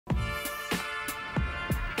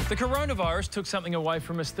The coronavirus took something away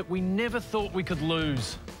from us that we never thought we could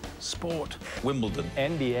lose. Sport. Wimbledon.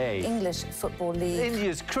 NBA. English Football League.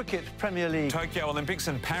 India's Cricket Premier League. Tokyo Olympics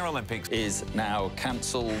and Paralympics is now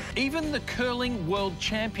cancelled. Even the curling world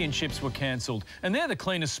championships were cancelled, and they're the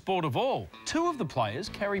cleanest sport of all. 2 of the players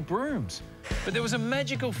carry brooms. But there was a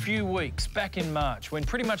magical few weeks back in March when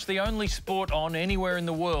pretty much the only sport on anywhere in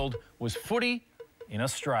the world was footy in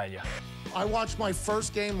Australia. I watched my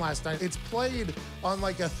first game last night. It's played on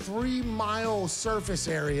like a 3-mile surface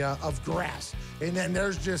area of grass. And then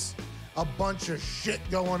there's just a bunch of shit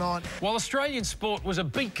going on. While Australian sport was a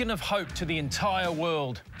beacon of hope to the entire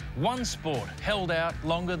world, one sport held out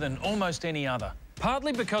longer than almost any other.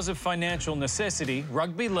 Partly because of financial necessity,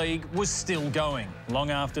 rugby league was still going, long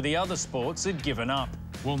after the other sports had given up.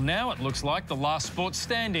 Well, now it looks like the last sport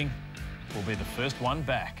standing will be the first one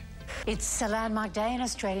back. It's a landmark day in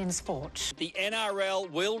Australian sport. The NRL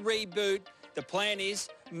will reboot. The plan is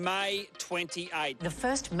May 28. The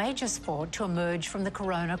first major sport to emerge from the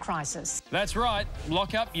corona crisis. That's right.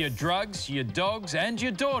 Lock up your drugs, your dogs and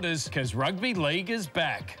your daughters, because rugby league is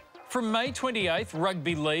back. From May 28th,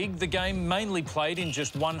 Rugby League, the game mainly played in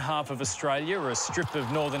just one half of Australia, a strip of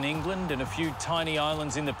northern England and a few tiny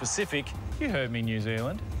islands in the Pacific, you heard me, New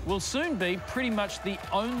Zealand, will soon be pretty much the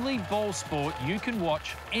only ball sport you can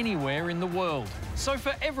watch anywhere in the world. So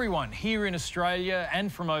for everyone here in Australia and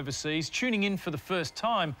from overseas tuning in for the first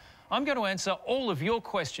time, I'm going to answer all of your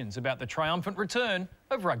questions about the triumphant return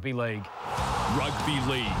of Rugby League. Rugby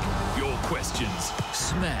League, your questions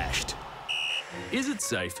smashed. Is it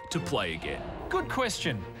safe to play again? Good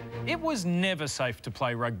question. It was never safe to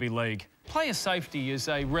play rugby league. Player safety is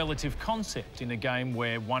a relative concept in a game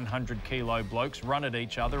where 100-kilo blokes run at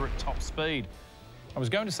each other at top speed. I was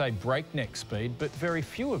going to say breakneck speed, but very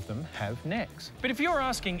few of them have necks. But if you're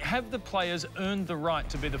asking, have the players earned the right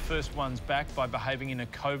to be the first ones back by behaving in a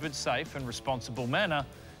COVID-safe and responsible manner,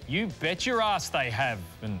 you bet your ass they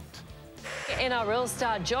haven't. NRL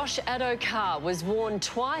star Josh Addo-Carr was warned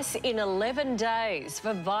twice in 11 days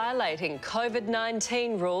for violating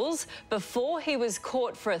COVID-19 rules before he was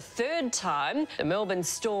caught for a third time. The Melbourne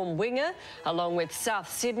Storm winger, along with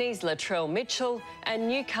South Sydney's Latrell Mitchell and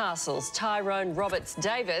Newcastle's Tyrone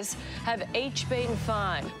Roberts-Davis, have each been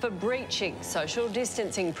fined for breaching social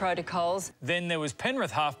distancing protocols. Then there was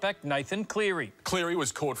Penrith halfback Nathan Cleary. Cleary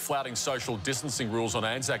was caught flouting social distancing rules on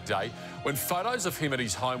Anzac Day when photos of him at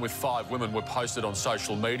his home with 5 women were posted on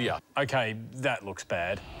social media. OK, that looks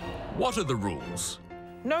bad. What are the rules?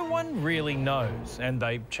 No one really knows, and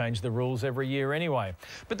they change the rules every year anyway.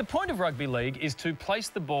 But the point of rugby league is to place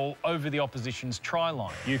the ball over the opposition's try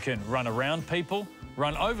line. You can run around people,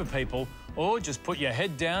 run over people, or just put your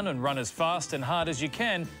head down and run as fast and hard as you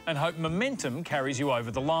can and hope momentum carries you over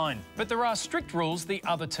the line. But there are strict rules the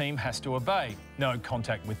other team has to obey. No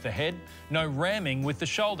contact with the head, no ramming with the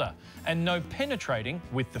shoulder, and no penetrating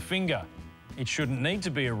with the finger. It shouldn't need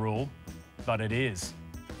to be a rule, but it is.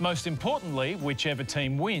 Most importantly, whichever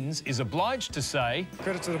team wins is obliged to say...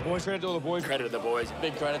 Credit to the boys. Credit to all the boys. Credit to the boys.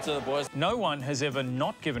 Big credit to the boys. No one has ever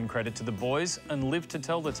not given credit to the boys and lived to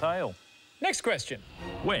tell the tale. Next question.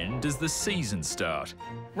 When does the season start?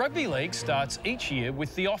 Rugby league starts each year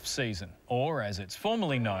with the off-season, or as it's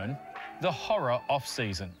formally known, the horror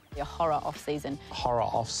off-season. A horror off-season. Horror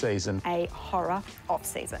off-season. A horror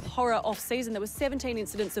off-season. Horror off-season. There were 17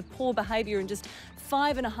 incidents of poor behaviour in just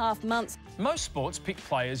 5.5 months. Most sports pick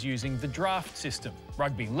players using the draft system.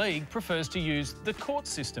 Rugby league prefers to use the court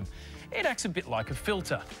system. It acts a bit like a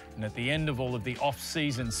filter. And at the end of all of the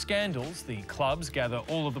off-season scandals, the clubs gather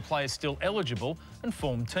all of the players still eligible and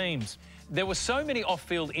form teams. There were so many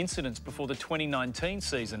off-field incidents before the 2019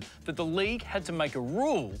 season that the league had to make a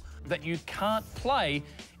rule that you can't play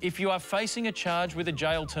if you are facing a charge with a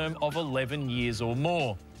jail term of 11 years or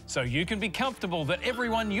more. So you can be comfortable that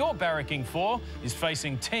everyone you're barracking for is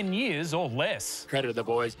facing 10 years or less. Credit to the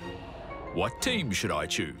boys. What team should I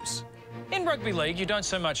choose? In rugby league, you don't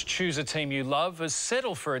so much choose a team you love as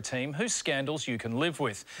settle for a team whose scandals you can live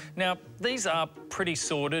with. Now, these are pretty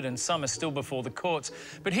sordid and some are still before the courts,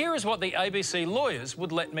 but here is what the ABC lawyers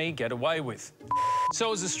would let me get away with. So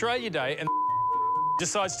it was Australia Day and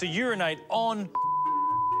decides to urinate on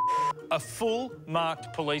a full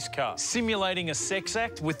marked police car, simulating a sex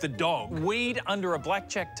act with the dog, weed under a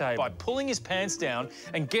blackjack table by pulling his pants down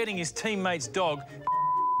and getting his teammate's dog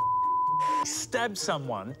stab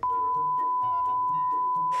someone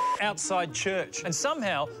outside church and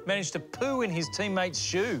somehow managed to poo in his teammate's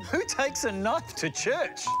shoe. Who takes a knife to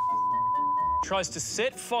church? Tries to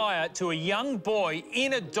set fire to a young boy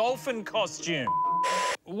in a dolphin costume.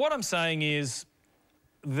 What I'm saying is,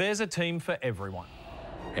 there's a team for everyone.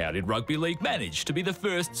 How did rugby league manage to be the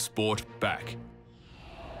first sport back?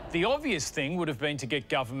 The obvious thing would have been to get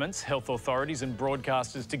governments, health authorities and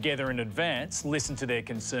broadcasters together in advance, listen to their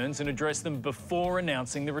concerns and address them before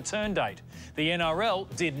announcing the return date. The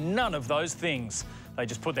NRL did none of those things. They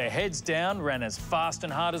just put their heads down, ran as fast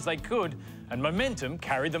and hard as they could, and momentum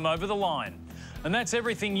carried them over the line. And that's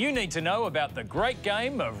everything you need to know about the great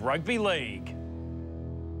game of rugby league.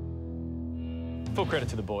 Full credit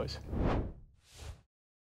to the boys.